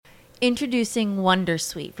Introducing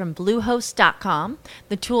Wondersuite from Bluehost.com,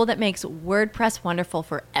 the tool that makes WordPress wonderful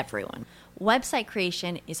for everyone. Website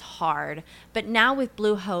creation is hard, but now with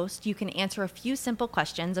Bluehost, you can answer a few simple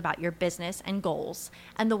questions about your business and goals,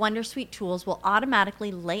 and the Wondersuite tools will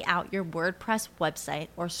automatically lay out your WordPress website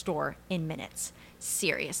or store in minutes.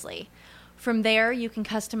 Seriously. From there, you can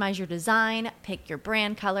customize your design, pick your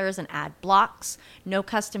brand colors, and add blocks. No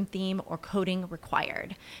custom theme or coding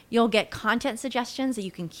required. You'll get content suggestions that you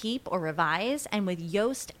can keep or revise, and with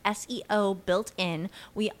Yoast SEO built in,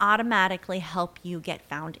 we automatically help you get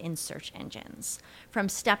found in search engines. From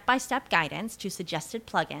step-by-step guidance to suggested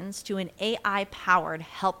plugins to an AI-powered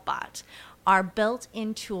help bot, our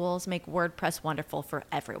built-in tools make WordPress wonderful for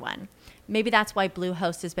everyone. Maybe that's why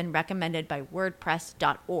Bluehost has been recommended by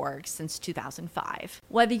WordPress.org since 2005.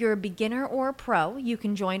 Whether you're a beginner or a pro, you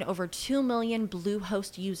can join over 2 million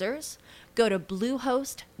Bluehost users. Go to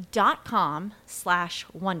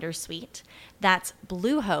bluehost.com/wondersuite. That's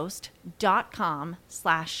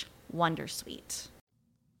bluehost.com/wondersuite.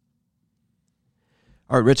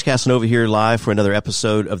 All right, Rich Casanova here live for another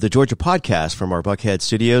episode of the Georgia Podcast from our Buckhead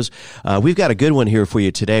studios. We've got a good one here for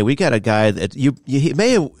you today. We got a guy that you may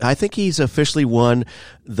have, I think he's officially won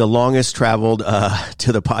the longest traveled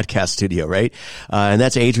to the podcast studio, right? And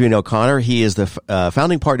that's Adrian O'Connor. He is the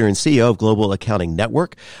founding partner and CEO of Global Accounting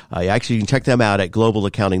Network. Actually, you can check them out at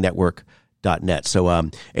globalaccountingnetwork.net. So,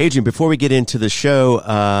 Adrian, before we get into the show,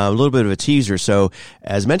 a little bit of a teaser. So,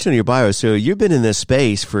 as mentioned in your bio, so you've been in this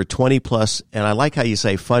space for 20 plus, and I like how you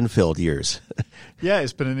say fun-filled years. Yeah,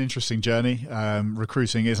 it's been an interesting journey.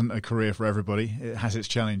 Recruiting isn't a career for everybody. It has its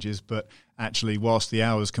challenges, but actually, whilst the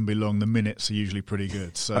hours can be long, the minutes are usually pretty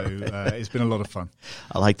good. So it's been a lot of fun.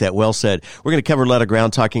 I like that. Well said. We're going to cover a lot of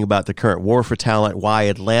ground talking about the current war for talent, why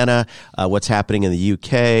Atlanta, what's happening in the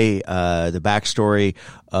UK, the backstory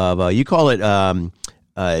of, you call it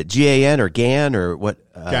GAN or GAN or what?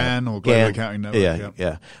 GAN or Global Accounting Network.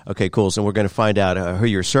 Yeah. Okay, cool. So we're going to find out who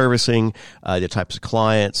you're servicing, the types of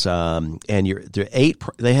clients, and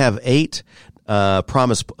they have eight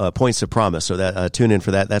promise points of promise. So that tune in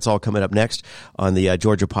for that. That's all coming up next on the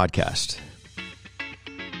Georgia Podcast.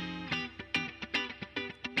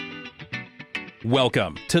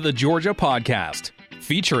 Welcome to the Georgia Podcast,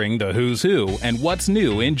 featuring the who's who and what's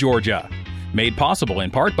new in Georgia. Made possible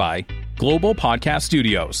in part by Global Podcast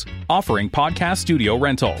Studios, offering podcast studio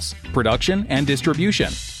rentals, production, and distribution.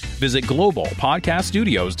 Visit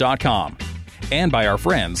globalpodcaststudios.com. And by our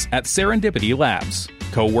friends at Serendipity Labs,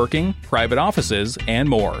 co-working, private offices, and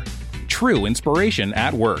more. True inspiration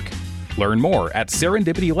at work. Learn more at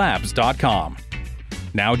serendipitylabs.com.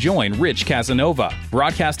 Now join Rich Casanova,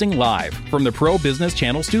 broadcasting live from the Pro Business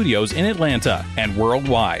Channel studios in Atlanta and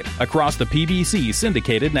worldwide across the PBC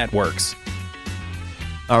syndicated networks.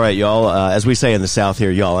 All right, y'all. As we say in the South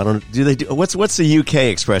here, y'all. What's the UK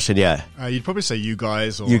expression? Yeah, you'd probably say you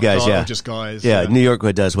guys or you guys, yeah, or just guys. Yeah, New York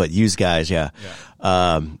does what? Use guys, yeah.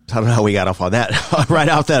 I don't know how we got off on that. Right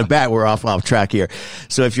off that bat, we're off track here.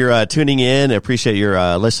 So if you're tuning in, I appreciate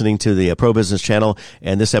your listening to the Pro Business Channel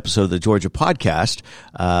and this episode of the Georgia Podcast,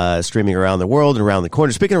 streaming around the world and around the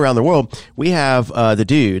corner. Speaking around the world, we have the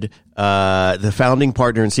dude, the founding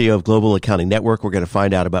partner and CEO of Global Accounting Network. We're going to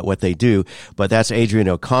find out about what they do, but that's Adrian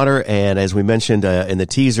O'Connor. And as we mentioned in the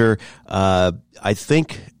teaser, I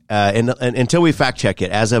think and until we fact check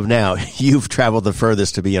it, as of now, you've traveled the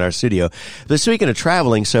furthest to be in our studio. But speaking of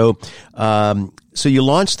traveling, so you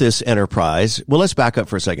launched this enterprise. Well, let's back up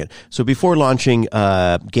for a second. So before launching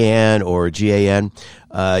GAN or GAN,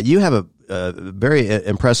 you have a very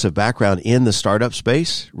impressive background in the startup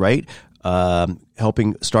space, right?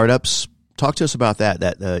 Helping startups. Talk to us about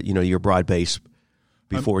that your broad base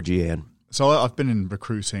before GAN. So I've been in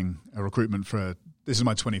recruitment for. This is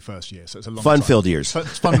my 21st year, so it's a long fun-filled years.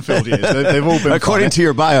 Fun-filled years. They've all been according to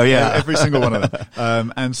your bio, yeah. Every single one of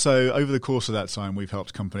them. And so over the course of that time, we've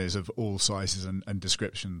helped companies of all sizes and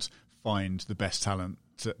descriptions find the best talent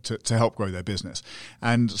to help grow their business.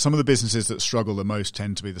 And some of the businesses that struggle the most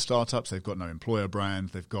tend to be the startups. They've got no employer brand.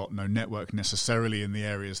 They've got no network necessarily in the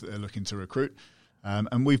areas that they're looking to recruit.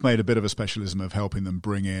 And we've made a bit of a specialism of helping them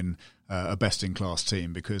bring in a best-in-class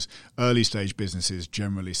team, because early-stage businesses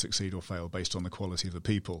generally succeed or fail based on the quality of the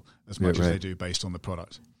people as much as they do based on the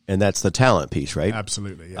product. And that's the talent piece, right?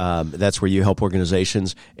 Absolutely, yeah. That's where you help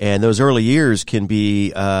organizations. And those early years can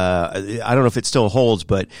be, I don't know if it still holds,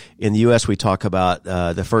 but in the U.S. we talk about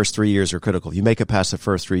the first 3 years are critical. If you make it past the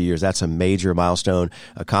first 3 years, that's a major milestone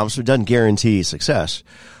accomplishment. It doesn't guarantee success,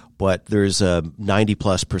 but there's a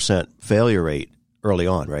 90+% failure rate early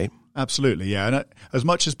on, right? Absolutely, yeah. And as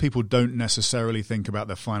much as people don't necessarily think about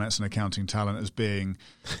their finance and accounting talent as being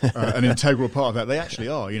an integral part of that, they actually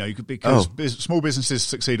are. Because small businesses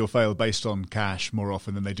succeed or fail based on cash more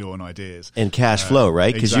often than they do on ideas and cash flow,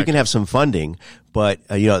 right? Because you can have some funding, but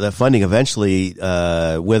that funding eventually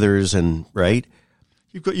withers, and right.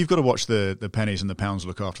 You've got to watch the pennies and the pounds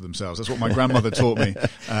look after themselves. That's what my grandmother taught me,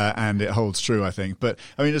 and it holds true, I think. But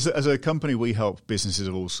I mean, as a company, we help businesses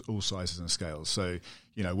of all sizes and scales. So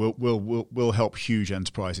we'll help huge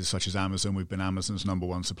enterprises such as Amazon. We've been Amazon's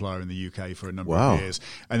 #1 supplier in the UK for a number of years,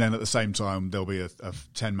 and then at the same time, there'll be a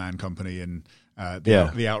 10-man company in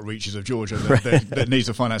the outreaches of Georgia that needs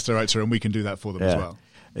a finance director, and we can do that for them as well.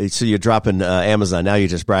 So you're dropping Amazon now. You're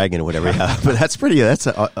just bragging or whatever, but that's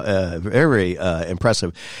very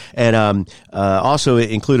impressive. And also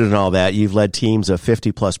included in all that, you've led teams of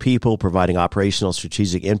 50 plus people, providing operational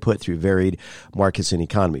strategic input through varied markets and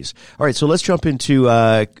economies. All right, so let's jump into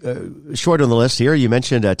short on the list here. You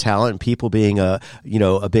mentioned talent and people being a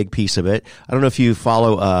big piece of it. I don't know if you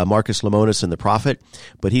follow Marcus Lemonis in The Profit,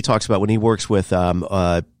 but he talks about when he works with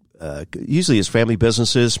usually it's family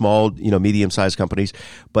businesses, small, medium-sized companies.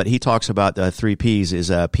 But he talks about the 3 Ps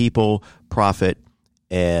is people, profit,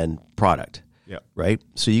 and product. Yeah. Right.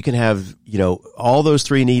 So you can have, all those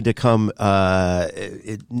 3 need to come.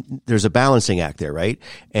 There's a balancing act there, right?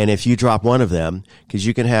 And if you drop one of them, because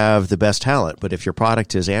you can have the best talent, but if your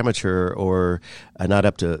product is amateur or not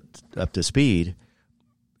up to speed,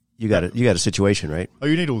 you got a situation, right? Oh,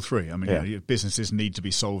 you need all 3. I mean, businesses need to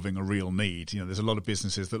be solving a real need. There's a lot of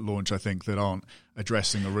businesses that launch, I think, that aren't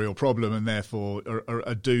addressing a real problem and therefore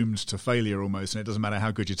are doomed to failure almost. And it doesn't matter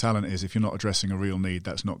how good your talent is, if you're not addressing a real need,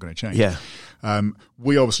 that's not going to change. Yeah.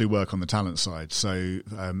 We obviously work on the talent side, so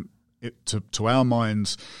to our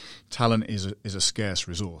minds, talent is a scarce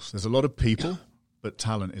resource. There's a lot of people, but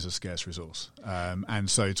talent is a scarce resource, and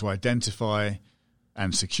so to identify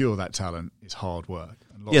and secure that talent is hard work.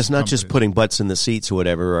 It's not just putting butts in the seats or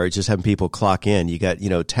whatever, or just having people clock in. You got,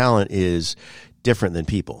 talent is different than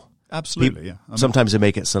people. Absolutely, yeah. Sometimes they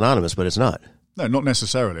make it synonymous, but it's not. No, not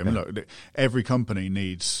necessarily. I mean, look, every company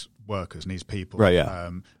needs workers, needs people. Right,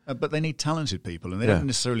 yeah. But they need talented people, and they don't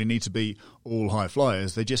necessarily need to be all high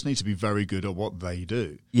flyers. They just need to be very good at what they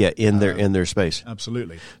do. Yeah, in their space.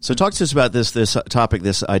 Absolutely. So talk to us about this topic,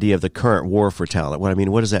 this idea of the current war for talent.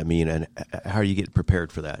 What does that mean, and how do you get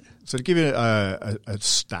prepared for that? So to give you a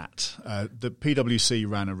stat, the PwC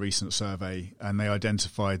ran a recent survey, and they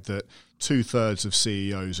identified that 2/3 of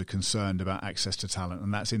CEOs are concerned about access to talent,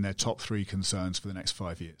 and that's in their top 3 concerns for the next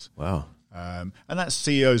 5 years. Wow. And that's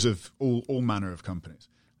CEOs of all manner of companies.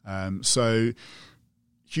 So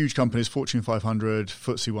huge companies, Fortune 500,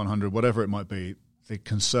 FTSE 100, whatever it might be, they're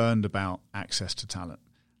concerned about access to talent.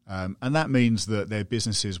 And that means that their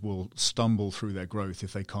businesses will stumble through their growth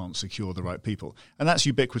if they can't secure the right people. And that's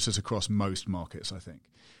ubiquitous across most markets, I think.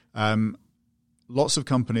 Lots of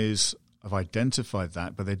companies have identified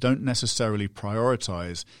that, but they don't necessarily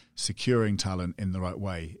prioritize securing talent in the right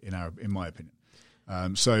way, in my opinion.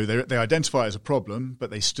 So they identify it as a problem,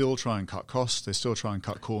 but they still try and cut costs. They still try and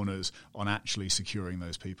cut corners on actually securing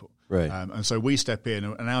those people. Right. And so we step in,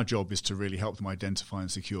 and our job is to really help them identify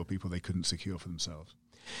and secure people they couldn't secure for themselves.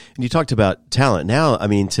 And you talked about talent. Now, I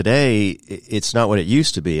mean, today it's not what it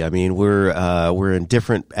used to be. I mean, we're in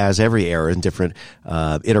different, as every era, in different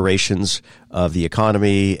iterations of the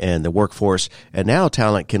economy and the workforce. And now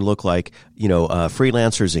talent can look like,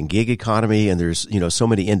 freelancers and gig economy. And there's, so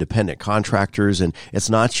many independent contractors, and it's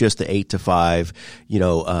not just the 8 to 5,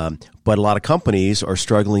 but a lot of companies are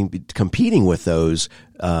struggling, competing with those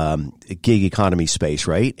gig economy space,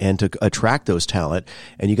 right? And to attract those talent,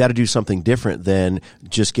 and you got to do something different than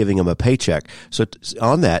just giving them a paycheck. So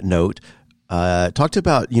on that note, talked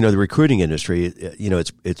about, the recruiting industry.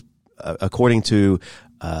 It's according to,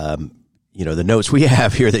 the notes we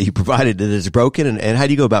have here that you provided, that it's broken, and how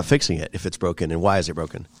do you go about fixing it if it's broken, and why is it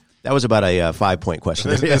broken? That was about a 5-point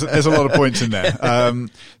question. There's a lot of points in there.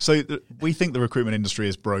 So we think the recruitment industry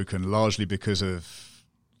is broken largely because of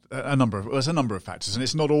a number of factors, and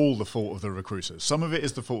it's not all the fault of the recruiters. Some of it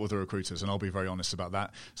is the fault of the recruiters, and I'll be very honest about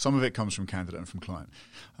that. Some of it comes from candidate and from client.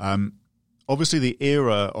 Obviously, the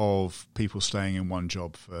era of people staying in one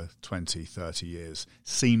job for 20, 30 years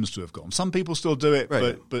seems to have gone. Some people still do it,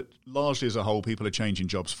 right, but largely as a whole, people are changing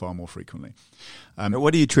jobs far more frequently.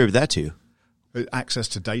 What do you attribute that to? Access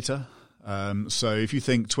to data. So if you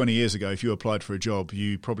think 20 years ago, if you applied for a job,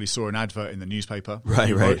 you probably saw an advert in the newspaper. Right.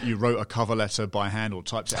 You wrote a cover letter by hand or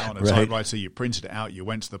typed it out on a typewriter. You printed it out. You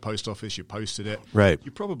went to the post office. You posted it. Right.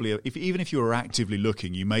 You probably, even if you were actively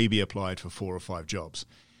looking, you maybe applied for 4 or 5 jobs.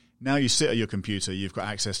 Now you sit at your computer, you've got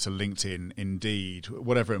access to LinkedIn, Indeed,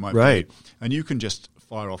 whatever it might Right. be, and you can just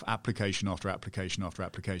fire off application after application after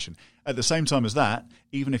application. At the same time as that,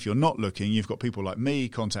 even if you're not looking, you've got people like me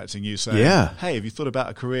contacting you saying, Yeah. hey, have you thought about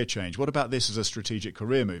a career change? What about this as a strategic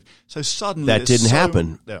career move? So suddenly That didn't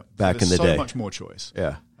happen back in the there's day. so much more choice.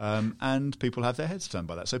 Yeah. And people have their heads turned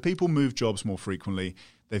by that. So people move jobs more frequently.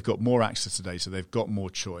 They've got more access to data. They've got more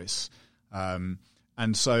choice.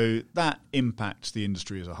 And so that impacts the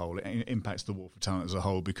industry as a whole. It impacts the war for talent as a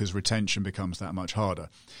whole because retention becomes that much harder.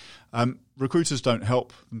 Recruiters don't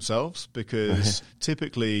help themselves because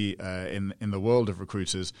typically in the world of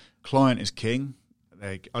recruiters, client is king.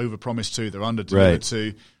 They overpromise to, they're under-delivered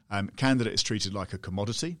to. Candidate is treated like a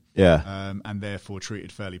commodity and therefore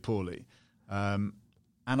treated fairly poorly.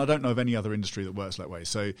 And I don't know of any other industry that works that way.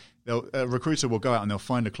 So a recruiter will go out and they'll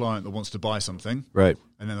find a client that wants to buy something. Right.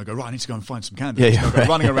 And then they'll go, right, I need to go and find some candidates. They'll go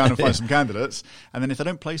running around and find some candidates. And then if they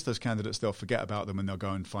don't place those candidates, they'll forget about them and they'll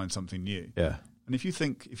go and find something new. Yeah. And if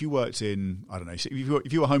you worked in, I don't know,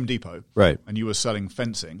 if you were Home Depot Right. and you were selling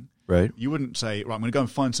fencing, Right. you wouldn't say, right, I'm going to go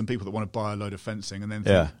and find some people that want to buy a load of fencing and then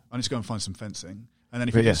think, I need to go and find some fencing. And then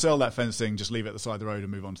if you can sell that fencing, just leave it at the side of the road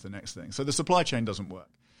and move on to the next thing. So the supply chain doesn't work.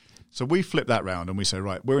 So we flip that round and we say,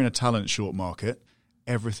 right, we're in a talent short market.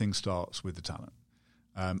 Everything starts with the talent.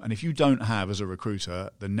 And if you don't have, as a recruiter,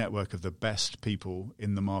 the network of the best people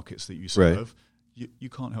in the markets that you serve, you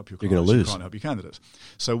can't help your clients. You're going to lose. You can't help your candidates.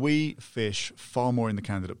 So we fish far more in the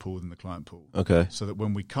candidate pool than the client pool. Okay. So that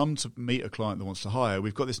when we come to meet a client that wants to hire,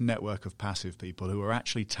 we've got this network of passive people who are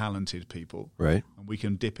actually talented people. Right. And we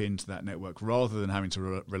can dip into that network rather than having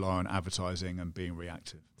to rely on advertising and being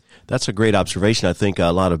reactive. That's a great observation. I think a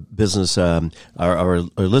lot of business, our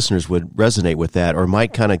listeners would resonate with that, or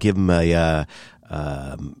might kind of give them a,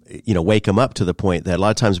 wake them up to the point that a lot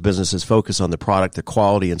of times businesses focus on the product, the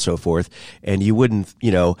quality, and so forth. And you wouldn't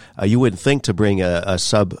think to bring a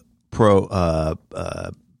sub pro,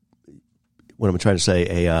 what am I trying to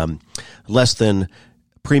say, a less than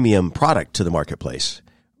premium product to the marketplace.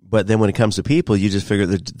 But then when it comes to people, you just figure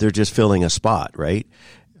that they're just filling a spot, right?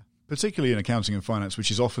 Particularly in accounting and finance,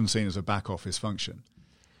 which is often seen as a back office function.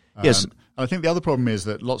 Yes. I think the other problem is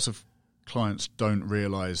that lots of clients don't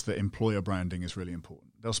realize that employer branding is really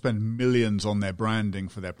important. They'll spend millions on their branding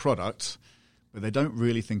for their products, but they don't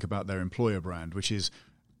really think about their employer brand, which is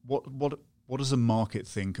what does the market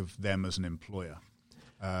think of them as an employer?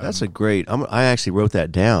 That's a great. I actually wrote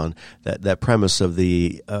that down. That premise of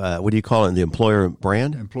the what do you call it? The employer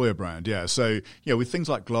brand. Employer brand, yeah. So with things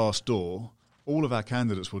like Glassdoor, all of our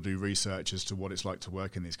candidates will do research as to what it's like to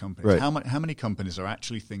work in these companies. Right. How many companies are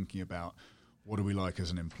actually thinking about what do we like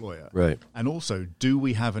as an employer? Right. And also, do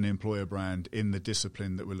we have an employer brand in the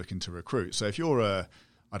discipline that we're looking to recruit? So if you're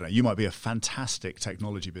you might be a fantastic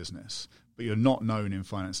technology business, but you're not known in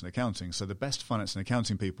finance and accounting. So the best finance and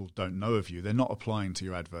accounting people don't know of you. They're not applying to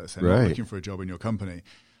your adverts. They're not looking for a job in your company.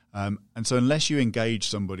 And so unless you engage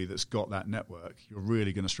somebody that's got that network, you're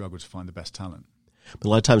really going to struggle to find the best talent. But a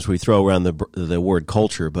lot of times we throw around the word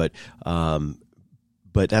culture, but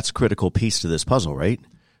that's a critical piece to this puzzle, right?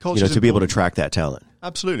 Culture's to be able to track that talent.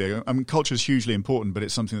 Absolutely. I mean, culture is hugely important, but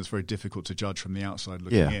it's something that's very difficult to judge from the outside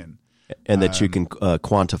looking in. And that you can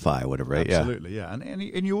quantify, whatever, right? Absolutely, yeah.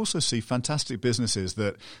 And you also see fantastic businesses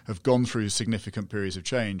that have gone through significant periods of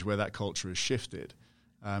change where that culture has shifted,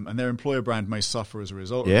 and their employer brand may suffer as a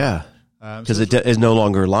result of that. Because it is no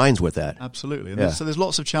longer aligns with that. Absolutely. And so there's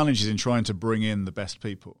lots of challenges in trying to bring in the best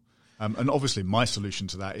people. And obviously my solution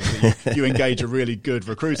to that is that you engage a really good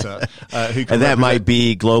recruiter who can. And that might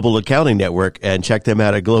be Global Accounting Network, and check them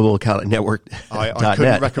out at globalaccountingnetwork.net. I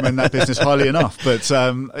couldn't recommend that business highly enough. But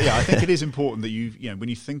I think it is important that when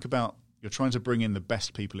you think about, you're trying to bring in the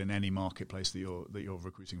best people in any marketplace that you're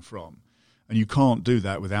recruiting from. And you can't do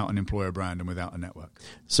that without an employer brand and without a network.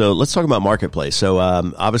 So let's talk about marketplace. So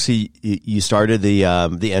obviously you started the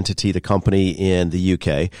entity, the company in the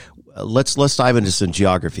UK. Let's dive into some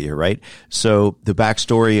geography here, right? So the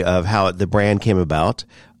backstory of how the brand came about,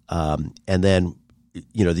 and then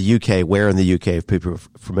the UK. Where in the UK, if people are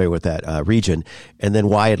familiar with that region, and then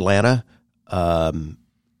why Atlanta?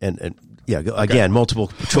 Multiple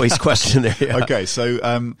choice question there. Yeah. Okay,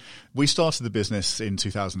 so we started the business in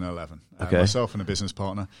 2011. Myself and a business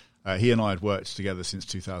partner. He and I had worked together since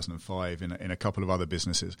 2005 in a couple of other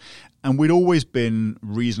businesses. And we'd always been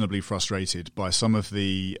reasonably frustrated by some of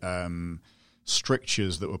the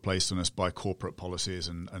strictures that were placed on us by corporate policies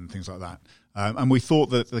and things like that. And we thought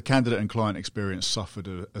that the candidate and client experience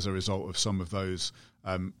suffered as a result of some of those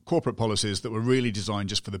corporate policies that were really designed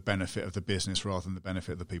just for the benefit of the business rather than the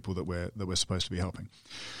benefit of the people that we're supposed to be helping.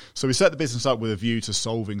 So we set the business up with a view to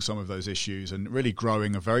solving some of those issues and really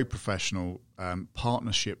growing a very professional,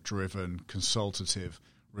 partnership-driven, consultative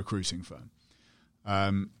recruiting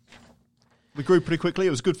firm. We grew pretty quickly. It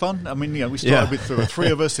was good fun. I mean, we started with there were 3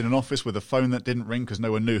 of us in an office with a phone that didn't ring because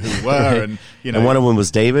no one knew who we were. And and one of them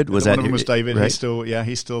was David. One of them was David. Right? He's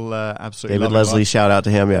still absolutely David Leslie. Shout out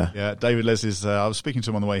to him. Yeah. David Leslie's. I was speaking to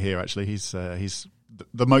him on the way here. Actually, he's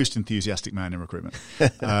the most enthusiastic man in recruitment.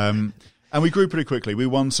 And we grew pretty quickly. We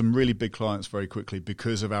won some really big clients very quickly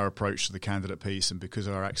because of our approach to the candidate piece and because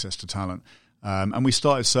of our access to talent. And we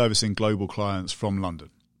started servicing global clients from London.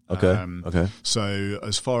 Okay. So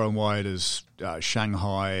as far and wide as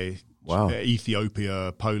Shanghai,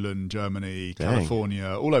 Ethiopia, Poland, Germany,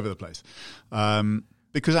 California, all over the place.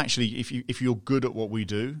 Because actually, if you're good at what we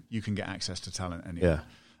do, you can get access to talent anywhere.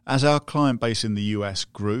 Yeah. As our client base in the US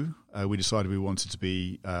grew, we decided we wanted to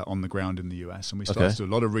be on the ground in the US, and we started to do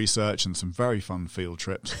a lot of research and some very fun field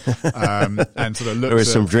trips. And sort of there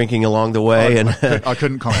was some drinking along the way, I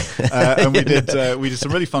couldn't comment. And we did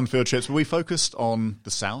some really fun field trips. But we focused on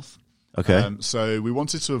the South. Okay. So we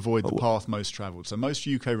wanted to avoid the path most traveled. So most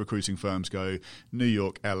UK recruiting firms go New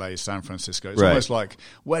York, LA, San Francisco. It's almost like,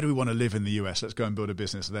 where do we want to live in the US? Let's go and build a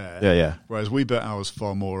business there. Yeah. Whereas we built ours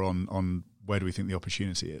far more on where do we think the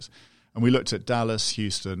opportunity is. And we looked at Dallas,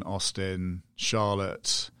 Houston, Austin,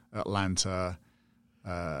 Charlotte, Atlanta,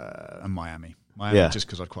 and Miami. Just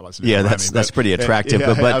because I'd quite like to live in Miami. That's pretty attractive.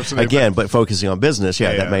 But again, but focusing on business,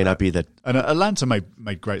 that may not be that. And Atlanta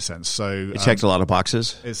made great sense. So it checked a lot of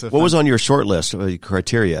boxes. What was on your short list of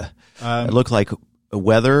criteria? It looked like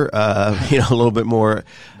weather, a little bit more.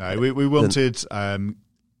 No, we wanted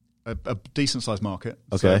a decent sized market.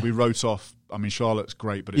 Okay. So we wrote off. I mean, Charlotte's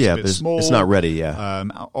great, but it's a bit small. It's not ready. Yeah.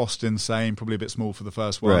 Austin, same, probably a bit small for the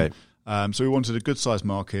first one. Right. So we wanted a good sized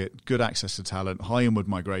market, good access to talent, high inward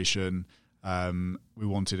migration. We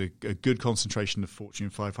wanted a good concentration of Fortune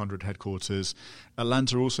 500 headquarters.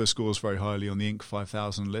 Atlanta also scores very highly on the Inc.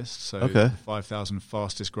 5000 list, so 5,000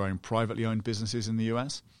 fastest growing privately owned businesses in the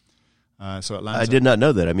US. So Atlanta. I did not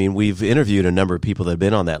know that. I mean, we've interviewed a number of people that have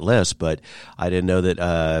been on that list, but I didn't know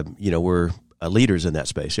that we're leaders in that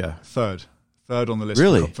space. Yeah, third on the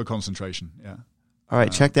list for concentration. Yeah. All right,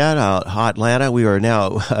 check that out, Atlanta. We are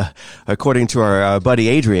now, according to our buddy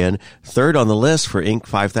Adrian, third on the list for Inc.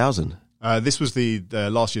 5000. This was the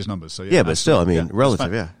last year's numbers. So but still, I mean,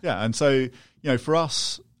 relative, Yeah, and so, for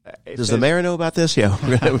us... Does the mayor know about this? Yeah,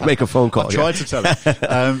 we're going to make a phone call. I tried to tell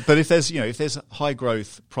him. But if there's high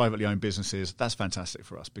growth, privately owned businesses, that's fantastic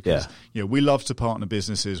for us because, we love to partner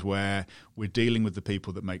businesses where we're dealing with the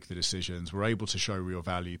people that make the decisions. We're able to show real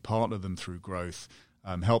value, partner them through growth,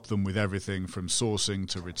 help them with everything from sourcing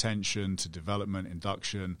to retention to development,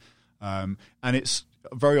 induction. And it's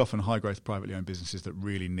very often high growth privately owned businesses that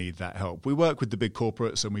really need that help. We work with the big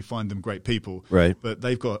corporates and we find them great people, right? But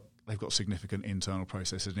they've got significant internal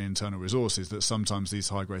processes and internal resources that sometimes these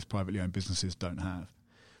high growth privately owned businesses don't have.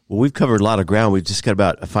 Well, we've covered a lot of ground. We've just got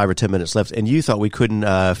about 5 or 10 minutes left, and you thought we couldn't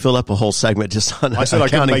fill up a whole segment just on. I said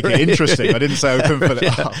accounting. I couldn't make it interesting. I didn't say I couldn't fill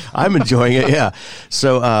it up. I'm enjoying it. Yeah.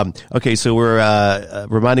 So, so we're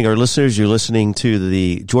reminding our listeners you're listening to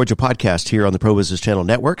the Georgia podcast here on the Pro Business Channel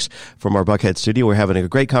networks from our Buckhead studio. We're having a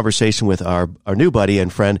great conversation with our new buddy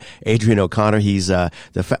and friend Adrian O'Connor. He's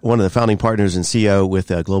one of the founding partners and CEO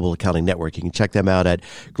with Global Accounting Network. You can check them out at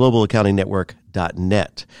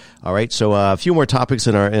globalaccountingnetwork.net. All right. So a few more topics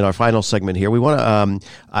in our final segment here. We want to.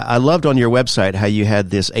 I loved on your website how you had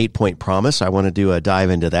this 8-point promise. I want to do a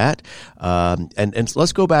dive into that. And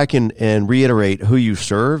let's go back and reiterate who you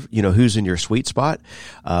serve. Who's in your sweet spot.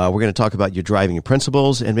 We're going to talk about your driving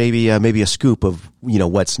principles and maybe a scoop of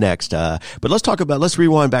what's next. But let's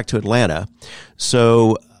rewind back to Atlanta.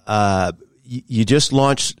 So you just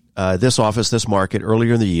launched this office, this market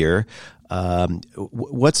earlier in the year.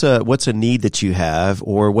 What's a need that you have,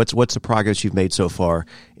 or what's the progress you've made so far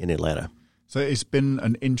in Atlanta? So it's been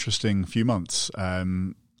an interesting few months.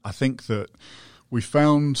 I think that we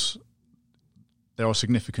found there are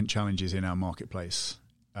significant challenges in our marketplace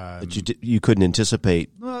that you couldn't anticipate.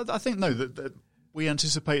 Well, I think that we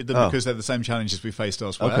anticipated them because they're the same challenges we faced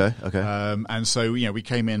elsewhere. Okay. And so we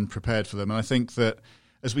came in prepared for them, and I think that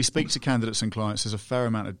as we speak to candidates and clients, there's a fair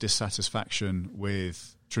amount of dissatisfaction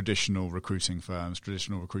with traditional recruiting firms,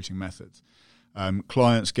 traditional recruiting methods.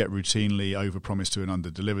 Clients get routinely overpromised to and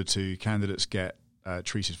under-delivered to. Candidates get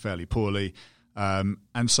treated fairly poorly.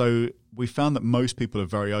 And so we found that most people are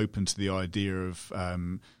very open to the idea of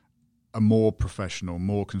a more professional,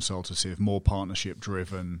 more consultative, more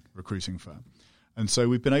partnership-driven recruiting firm. And so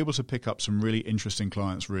we've been able to pick up some really interesting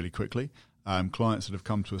clients really quickly, clients that have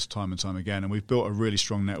come to us time and time again, and we've built a really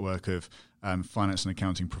strong network of finance and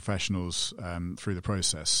accounting professionals through the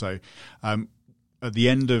process. So at the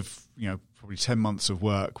end of probably 10 months of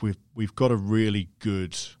work, we've got a really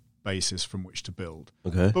good basis from which to build.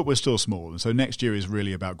 Okay. But we're still small, and so next year is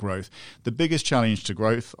really about growth. The biggest challenge to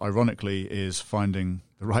growth, ironically, is finding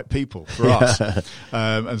the right people for us.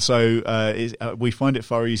 And so we find it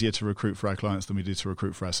far easier to recruit for our clients than we do to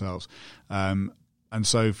recruit for ourselves. And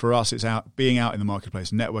so for us, it's being out in the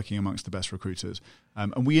marketplace, networking amongst the best recruiters.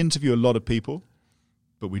 And we interview a lot of people,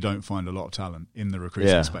 but we don't find a lot of talent in the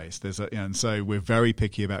recruiting space. And so we're very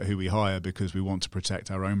picky about who we hire because we want to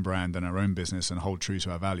protect our own brand and our own business and hold true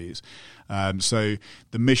to our values. So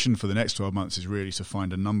the mission for the next 12 months is really to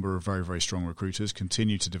find a number of very, very strong recruiters,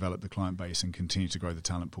 continue to develop the client base, and continue to grow the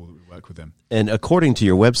talent pool that we work with them. And according to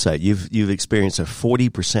your website, you've experienced a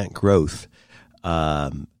 40% growth.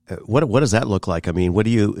 What does that look like? I mean, what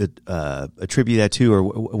do you attribute that to, or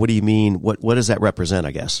what do you mean? What does that represent,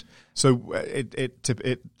 I guess? So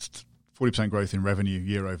it's 40% growth in revenue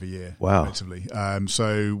year over year. Wow. Effectively.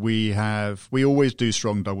 So we always do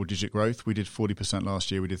strong double-digit growth. We did 40%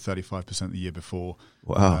 last year. We did 35% the year before.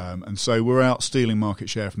 Wow. And so we're out stealing market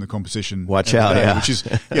share from the competition. Watch out, yeah. Which is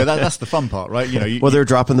that's the fun part, right? They're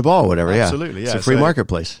dropping the ball, whatever. Absolutely, It's a free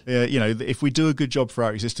marketplace. Yeah, if we do a good job for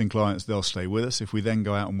our existing clients, they'll stay with us. If we then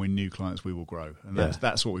go out and win new clients, we will grow, and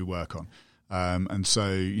that's what we work on. And so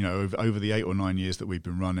over the 8 or 9 years that we've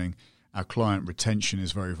been running, our client retention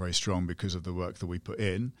is very, very strong because of the work that we put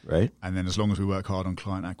in. Right. And then as long as we work hard on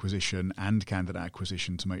client acquisition and candidate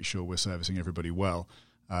acquisition to make sure we're servicing everybody well,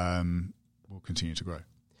 we'll continue to grow.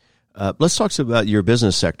 Let's talk about your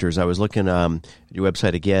business sectors. I was looking at your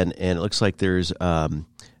website again, and it looks like there's a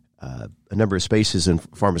number of spaces in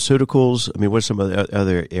pharmaceuticals. I mean, what are some of the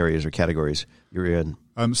other areas or categories you're in?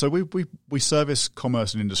 So we service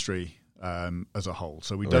commerce and industry as a whole.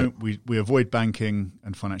 So we avoid banking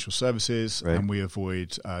and financial services, and we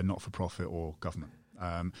avoid not-for-profit or government.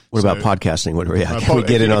 What about podcasting? What can we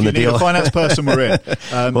get in on the deal? If you're a finance person, we're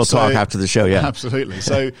in. We'll talk after the show, yeah. Absolutely.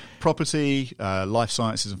 So property, life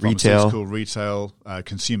sciences and pharmaceutical, retail,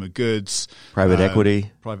 consumer goods. Private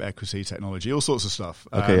equity, technology, all sorts of stuff.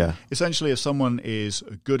 Okay, yeah. Essentially, if someone is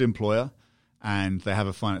a good employer and they have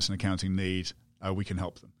a finance and accounting need, we can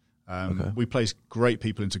help them. We place great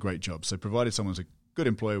people into great jobs. So provided someone's a good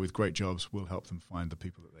employer with great jobs, we'll help them find the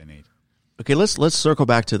people that they need. Okay, let's circle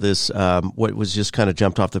back to this, what was just kind of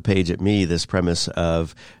jumped off the page at me, this premise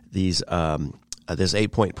of this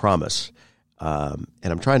 8-point promise. And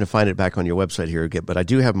I'm trying to find it back on your website here again, but I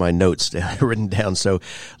do have my notes written down. So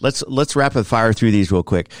let's rapid fire through these real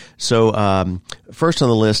quick. So first on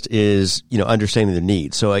the list is, understanding the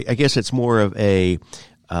needs. So I guess it's more of a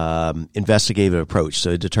investigative approach,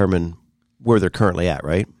 so determine where they're currently at,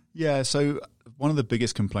 right? Yeah, so one of the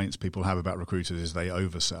biggest complaints people have about recruiters is they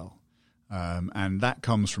oversell. And that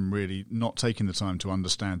comes from really not taking the time to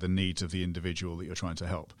understand the needs of the individual that you're trying to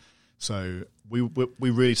help. So we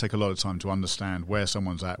really take a lot of time to understand where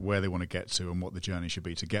someone's at, where they want to get to, and what the journey should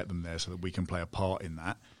be to get them there so that we can play a part in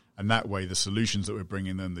that. And that way, the solutions that we're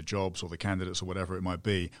bringing them, the jobs or the candidates or whatever it might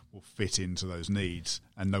be, will fit into those needs,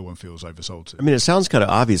 and no one feels oversold to. I mean, it sounds kind of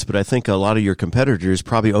obvious, but I think a lot of your competitors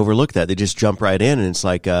probably overlook that. They just jump right in, and it's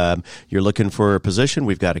like, you're looking for a position,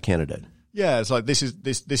 we've got a candidate. Yeah, it's like this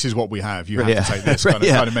is what we have. You have to take this kind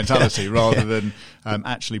of mentality rather than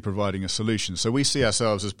actually providing a solution. So we see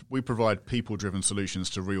ourselves as we provide people-driven solutions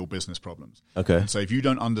to real business problems. Okay. And so if you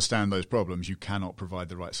don't understand those problems, you cannot provide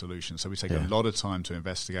the right solution. So we take a lot of time to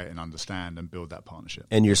investigate and understand and build that partnership.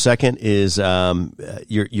 And your second is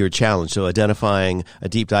your challenge. So identifying a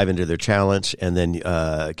deep dive into their challenge and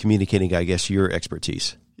then communicating, I guess, your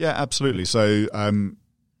expertise. Yeah, absolutely. So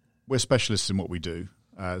we're specialists in what we do.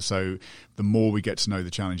 So the more we get to know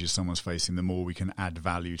the challenges someone's facing, the more we can add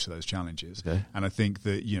value to those challenges. Okay. And I think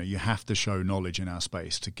that you have to show knowledge in our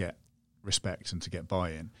space to get respect and to get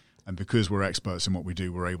buy-in. And because we're experts in what we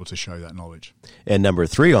do, we're able to show that knowledge. And number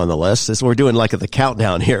 3 on the list, this we're doing like the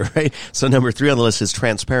countdown here, right? So number 3 on the list is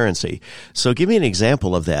transparency. So give me an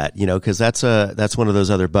example of that, because that's one of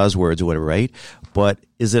those other buzzwords or whatever, right? But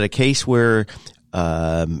is it a case where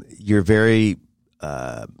you're very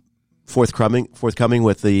forthcoming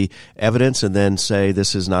with the evidence and then say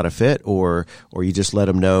this is not a fit, or you just let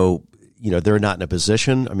them know, they're not in a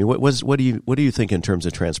position. I mean, what do you think in terms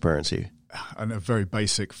of transparency? And a very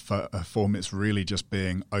basic form, it's really just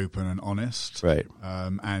being open and honest. Right.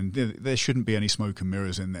 And there shouldn't be any smoke and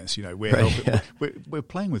mirrors in this. We're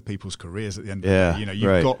playing with people's careers at the end of the day.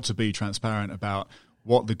 You've got to be transparent about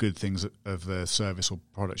what the good things of the service or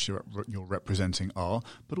products you're representing are,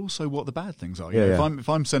 but also what the bad things are. If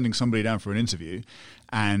I'm sending somebody down for an interview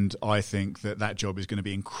and I think that job is going to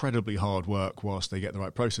be incredibly hard work whilst they get the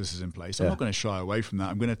right processes in place, I'm not going to shy away from that.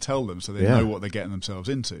 I'm going to tell them so they know what they're getting themselves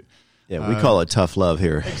into. Yeah, we call it tough love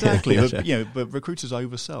here. Exactly. But recruiters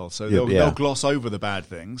oversell, so they'll gloss over the bad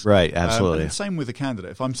things. Right, absolutely. And same with a candidate.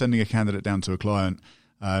 If I'm sending a candidate down to a client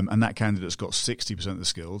and that candidate's got 60% of the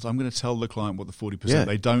skills, I'm going to tell the client what the 40%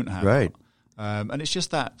 they don't have. Right. And it's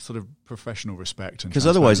just that sort of professional respect. Because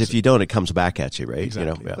otherwise, if you don't, it comes back at you, right?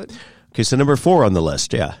 Exactly. Okay, so number 4 on the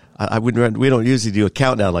list, I wouldn't. We don't usually do a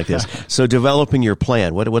countdown like this. So developing your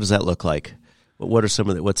plan, what does that look like? What are some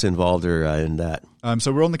of what's involved in that?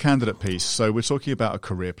 So we're on the candidate piece. So we're talking about a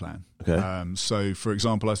career plan. Okay. So, for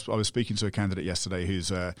example, I was speaking to a candidate yesterday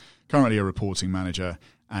who's currently a reporting manager,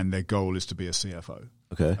 and their goal is to be a CFO.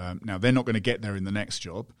 Okay. Now, they're not going to get there in the next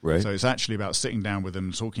job. Right. So it's actually about sitting down with them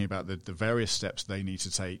and talking about the various steps they need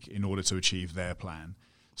to take in order to achieve their plan.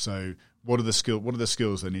 So what are the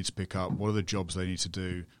skills they need to pick up? What are the jobs they need to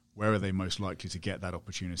do? Where are they most likely to get that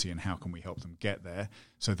opportunity, and how can we help them get there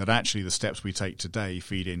so that actually the steps we take today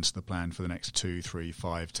feed into the plan for the next 2, 3,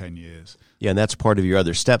 5, 10 years? Yeah, and that's part of your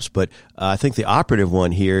other steps. But I think the operative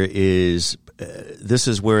one here is this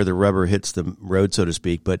is where the rubber hits the road, so to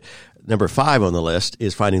speak. But number 5 on the list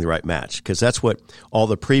is finding the right match, because that's what all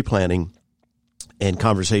the pre-planning and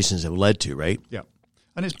conversations have led to, right? Yeah.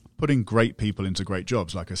 And it's putting great people into great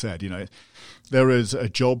jobs. Like I said, there is a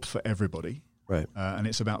job for everybody. Right. And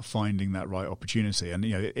it's about finding that right opportunity. And,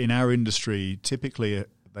 in our industry, typically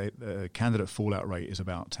the candidate fallout rate is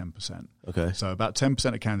about 10%. Okay. So about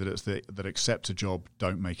 10% of candidates that accept a job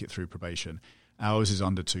don't make it through probation. Ours is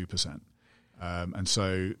under 2%. And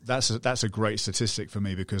so that's a great statistic for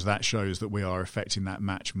me, because that shows that we are affecting that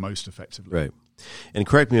match most effectively. Right. And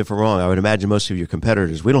correct me if I'm wrong, I would imagine most of your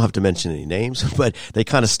competitors, we don't have to mention any names, but they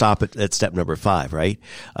kind of stop at step number 5, right?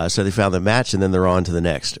 So they found the match and then they're on to the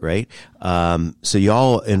next, right? So you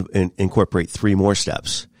all incorporate 3 more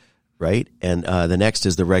steps, right? And the next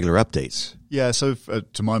is the regular updates. Yeah, so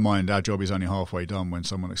to my mind, our job is only halfway done when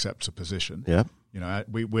someone accepts a position. Yeah.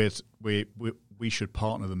 We should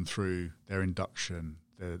partner them through their induction,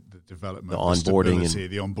 the development, the onboarding,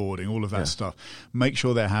 the onboarding, all of that stuff. Make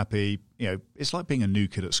sure they're happy. It's like being a new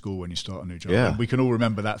kid at school when you start a new job. Yeah. We can all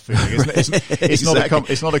remember that feeling. It's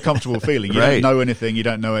not a comfortable feeling. You don't know anything. You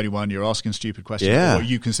don't know anyone. You're asking stupid questions, or what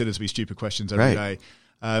you consider to be stupid questions every day.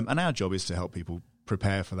 And our job is to help people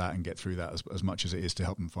prepare for that and get through that as much as it is to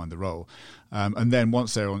help them find the role. And then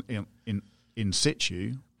once they're in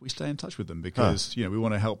situ, we stay in touch with them, because we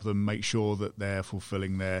want to help them make sure that they're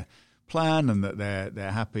fulfilling their plan and that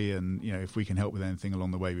they're happy, and if we can help with anything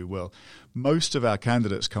along the way, we will. Most of our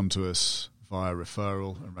candidates come to us via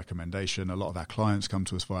referral and recommendation. A lot of our clients come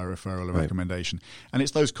to us via referral and recommendation, and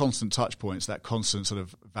it's those constant touch points, that constant sort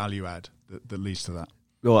of value add that leads to that.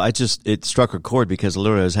 Well, it struck a chord, because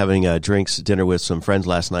literally I was having dinner with some friends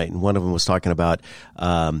last night, and one of them was talking about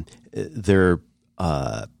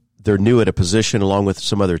they're new at a position along with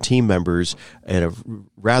some other team members at a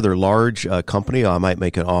rather large company. I might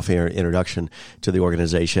make an off-air introduction to the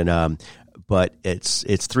organization, but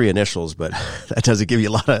it's 3 initials, but that doesn't give you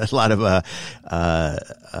a lot of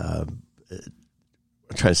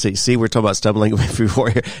I'm trying to see, we're talking about stumbling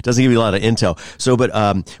before here. It doesn't give you a lot of intel. So, but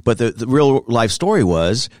the real life story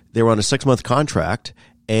was they were on a 6-month contract,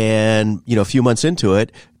 and a few months into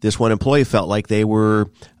it, this one employee felt like they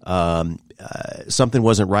were something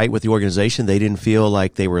wasn't right with the organization. They didn't feel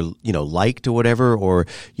like they were liked or whatever, or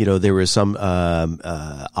there was some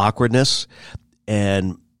awkwardness,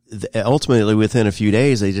 and ultimately within a few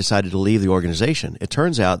days they decided to leave the organization. It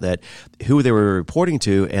turns out that who they were reporting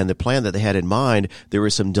to and the plan that they had in mind, there were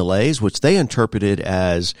some delays which they interpreted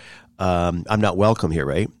as I'm not welcome here,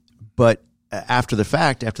 right? But after the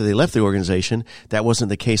fact, after they left the organization, that wasn't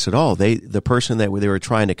the case at all. The person that they were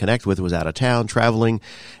trying to connect with was out of town, traveling,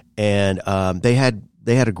 and they had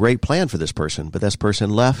a great plan for this person, but this person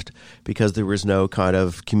left because there was no kind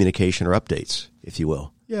of communication or updates, if you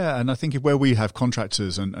will. Yeah, and I think where we have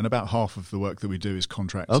contractors, and about half of the work that we do is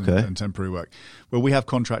contracts and temporary work, where we have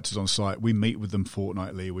contractors on site, we meet with them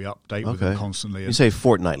fortnightly, we update with them constantly. You say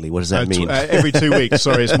fortnightly, what does that mean? Every 2 weeks,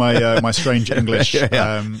 sorry, it's my strange English,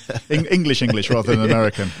 English rather than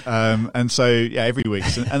American. And so, every week.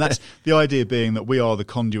 And that's the idea being that we are the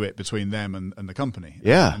conduit between them and the company.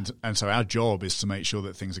 Yeah. And so our job is to make sure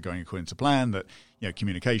that things are going according to plan, that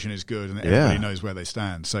communication is good, and that everybody knows where they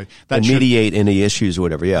stand. So that and mediate any issues or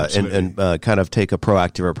whatever, Absolutely. and kind of take a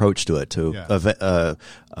proactive approach to it to,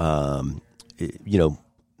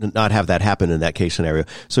 not have that happen in that case scenario.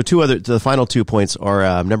 So the final 2 points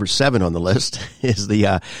are number 7 on the list is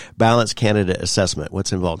the balanced candidate assessment.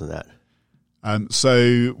 What's involved in that?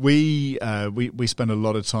 So we spend a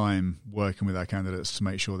lot of time working with our candidates to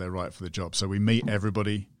make sure they're right for the job. So we meet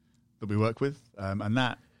everybody that we work with, and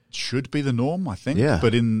that should be the norm, I think. Yeah.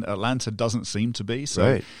 But in Atlanta, doesn't seem to be.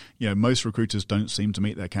 So, most recruiters don't seem to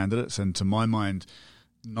meet their candidates. And to my mind,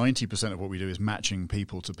 90% of what we do is matching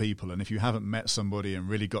people to people. And if you haven't met somebody and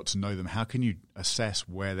really got to know them, how can you assess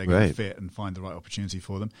where they're going to fit and find the right opportunity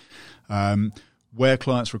for them? Where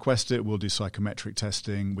clients request it, we'll do psychometric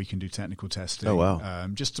testing. We can do technical testing. Oh, wow.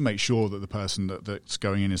 Just to make sure that the person that's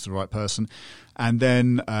going in is the right person. And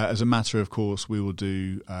then, as a matter of course, we will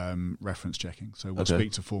do reference checking. So we'll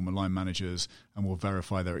speak to former line managers and we'll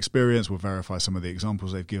verify their experience. We'll verify some of the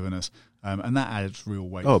examples they've given us. And that adds real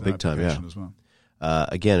weight to the application as well.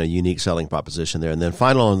 Again, a unique selling proposition there. And then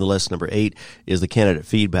final on the list, number 8, is the candidate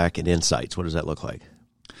feedback and insights. What does that look like?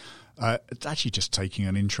 It's actually just taking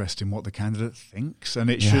an interest in what the candidate thinks, and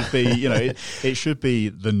it should be, it should be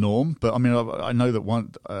the norm. But I mean, I know that one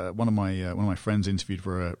of my friends interviewed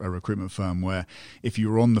for a recruitment firm where if you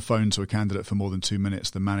were on the phone to a candidate for more than 2 minutes,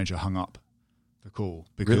 the manager hung up the call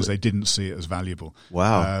because they didn't see it as valuable.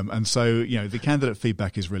 Wow. And so, the candidate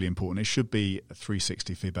feedback is really important. It should be a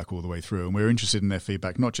 360 feedback all the way through, and we're interested in their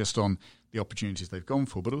feedback, not just on the opportunities they've gone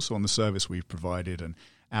for, but also on the service we've provided and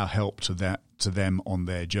our help to them on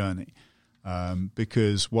their journey.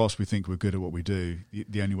 Because whilst we think we're good at what we do,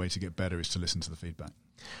 the only way to get better is to listen to the feedback.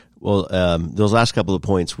 Well, those last couple of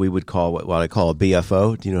points we would call what I call a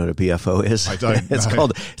BFO. Do you know what a BFO is? I don't. It's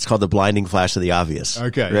called the blinding flash of the obvious.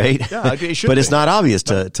 Okay. Right? Yeah, it should but be. It's not obvious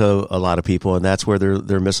to a lot of people, and that's where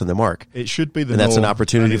they're missing the mark. It should be the norm. And that's an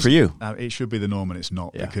opportunity for you. It should be the norm, and it's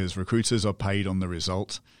not, because recruiters are paid on the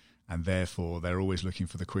result, and therefore they're always looking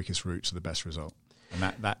for the quickest route to the best result.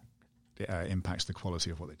 And that impacts the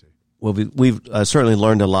quality of what they do. Well, we've certainly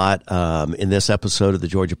learned a lot in this episode of the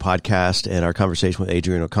Georgia Podcast and our conversation with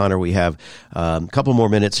Adrian O'Connor. We have a couple more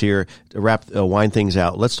minutes here to wind things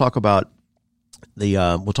out. Let's talk about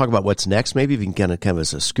we'll talk about what's next. Maybe if you can kind of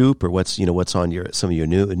as a scoop or what's on some of your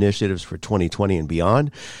new initiatives for 2020 and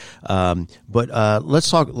beyond. But let's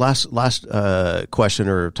talk. Last question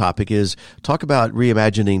or topic is talk about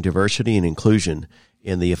reimagining diversity and inclusion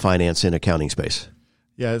in the finance and accounting space.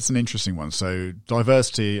 Yeah, it's an interesting one. So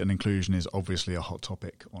diversity and inclusion is obviously a hot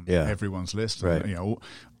topic on everyone's list. Right. And,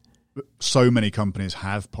 so many companies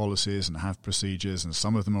have policies and have procedures, and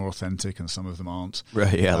some of them are authentic and some of them aren't.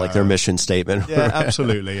 Right, yeah, like their mission statement. Yeah,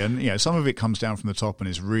 absolutely. And, some of it comes down from the top and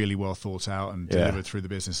is really well thought out and delivered through the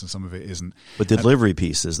business, and some of it isn't. But the delivery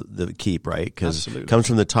piece is the key, right? Because it comes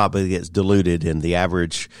from the top, but it gets diluted, and the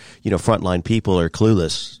average, frontline people are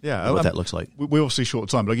clueless what that looks like. We're obviously short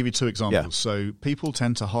of time, but I'll give you 2 examples. Yeah. So people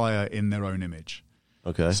tend to hire in their own image.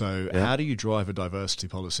 Okay. So how do you drive a diversity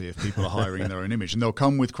policy if people are hiring in their own image? And they'll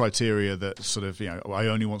come with criteria that sort of, I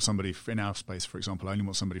only want somebody in our space, for example, I only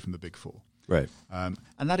want somebody from the Big Four. Right. And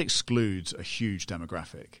that excludes a huge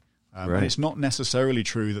demographic. Right. And it's not necessarily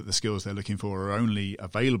true that the skills they're looking for are only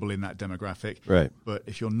available in that demographic. Right. But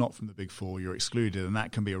if you're not from the Big Four, you're excluded, and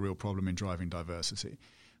that can be a real problem in driving diversity.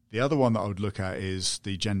 The other one that I would look at is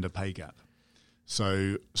the gender pay gap.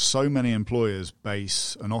 So many employers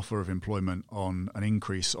base an offer of employment on an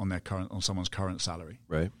increase on someone's current salary.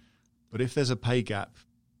 Right. But if there's a pay gap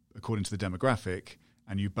according to the demographic,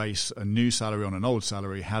 and you base a new salary on an old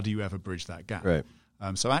salary, how do you ever bridge that gap? Right.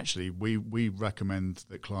 So actually, we recommend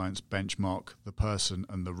that clients benchmark the person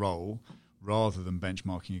and the role rather than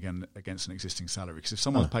benchmarking against an existing salary. Because if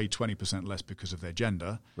someone's paid 20% less because of their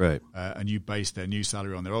gender, right, and you base their new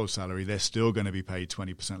salary on their old salary, they're still going to be paid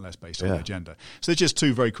 20% less based on their gender. So they're just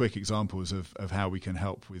 2 very quick examples of how we can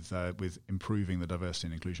help with improving the diversity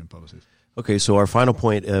and inclusion policies. Okay, so our final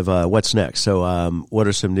point of what's next. So what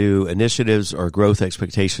are some new initiatives or growth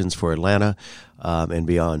expectations for Atlanta and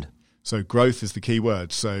beyond? So growth is the key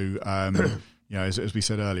word. So as we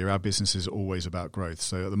said earlier, our business is always about growth.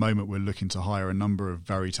 So at the moment, we're looking to hire a number of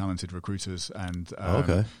very talented recruiters and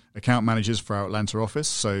account managers for our Atlanta office.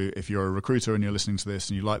 So if you're a recruiter and you're listening to this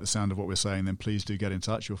and you like the sound of what we're saying, then please do get in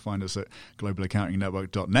touch. You'll find us at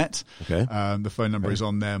globalaccountingnetwork.net. Okay. The phone number is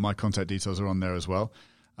on there. My contact details are on there as well.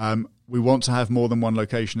 We want to have more than one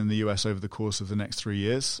location in the US over the course of the next 3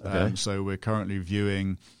 years. So we're currently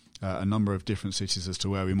viewing a number of different cities as to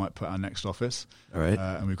where we might put our next office. All right.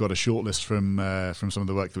 And we've got a shortlist from some of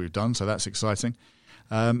the work that we've done, so that's exciting.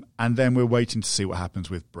 And then we're waiting to see what happens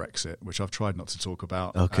with Brexit, which I've tried not to talk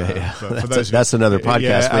about. Okay. For those that's another podcast.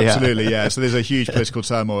 Yeah, absolutely, yeah. So there's a huge political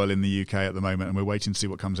turmoil in the UK at the moment, and we're waiting to see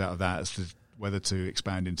what comes out of that as to whether to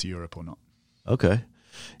expand into Europe or not. Okay.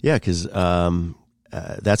 Yeah, because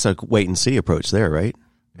that's a wait-and-see approach there, right?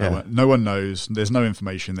 Yeah. No one knows. There's no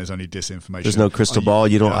information. There's only disinformation. There's no crystal ball.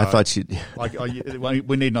 You don't. I thought you.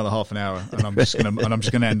 We need another half an hour, and I'm just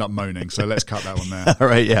gonna end up moaning. So let's cut that one there. All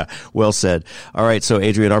right. Yeah. Well said. All right. So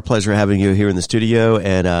Adrian, our pleasure having you here in the studio.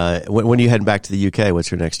 And when are you heading back to the UK? What's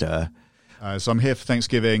your next? So I'm here for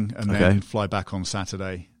Thanksgiving, and then fly back on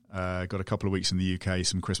Saturday. Got a couple of weeks in the UK,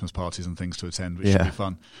 some Christmas parties and things to attend, which should be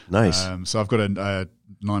fun. Nice. So I've got a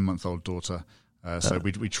 9-month-old daughter. So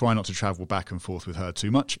we try not to travel back and forth with her too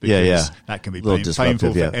much because that can be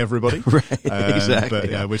painful for everybody. Right, exactly.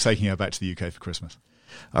 But we're taking her back to the UK for Christmas.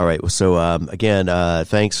 All right. Well, so again,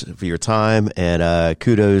 thanks for your time and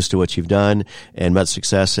kudos to what you've done and much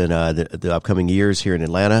success in the upcoming years here in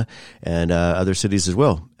Atlanta and other cities as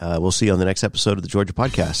well. We'll see you on the next episode of the Georgia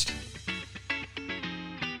Podcast.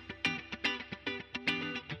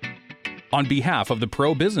 On behalf of the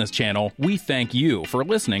Pro Business Channel, we thank you for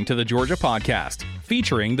listening to the Georgia Podcast,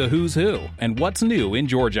 featuring the who's who and what's new in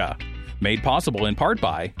Georgia. Made possible in part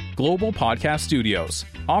by Global Podcast Studios,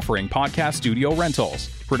 offering podcast studio rentals,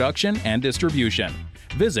 production, and distribution.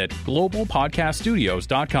 Visit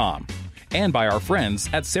globalpodcaststudios.com. And by our friends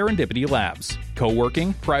at Serendipity Labs,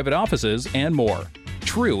 co-working, private offices, and more.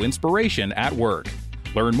 True inspiration at work.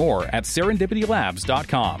 Learn more at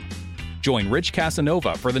serendipitylabs.com. Join Rich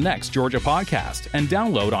Casanova for the next Georgia Podcast and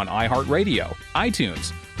download on iHeartRadio,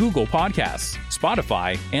 iTunes, Google Podcasts,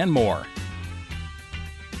 Spotify, and more.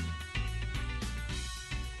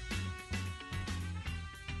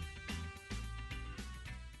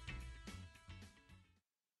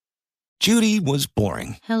 Judy was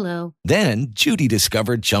boring. Hello. Then Judy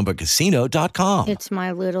discovered ChumbaCasino.com. It's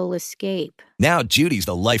my little escape. Now Judy's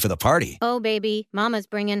the life of the party. Oh, baby, mama's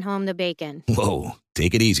bringing home the bacon. Whoa,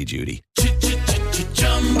 take it easy, Judy.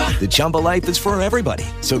 The Chumba life is for everybody.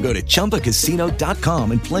 So go to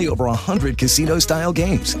ChumbaCasino.com and play over 100 casino-style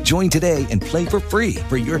games. Join today and play for free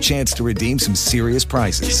for your chance to redeem some serious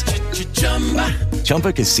prizes.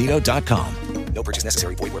 ChumbaCasino.com. No purchase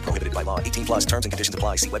necessary. Void where prohibited by law. 18+ terms and conditions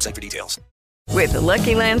apply. See website for details. With the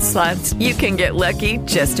Lucky Land Slots, you can get lucky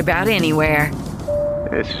just about anywhere.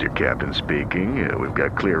 This is your captain speaking. We've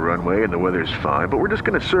got clear runway and the weather's fine, but we're just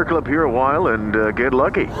going to circle up here a while and get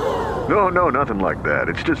lucky. No, nothing like that.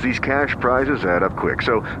 It's just these cash prizes add up quick.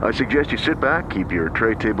 So I suggest you sit back, keep your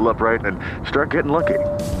tray table upright, and start getting lucky.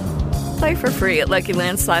 Play for free at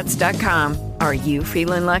LuckyLandSlots.com. Are you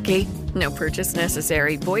feeling lucky? No purchase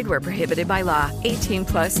necessary. Void where prohibited by law.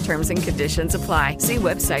 18+ terms and conditions apply. See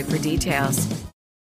website for details.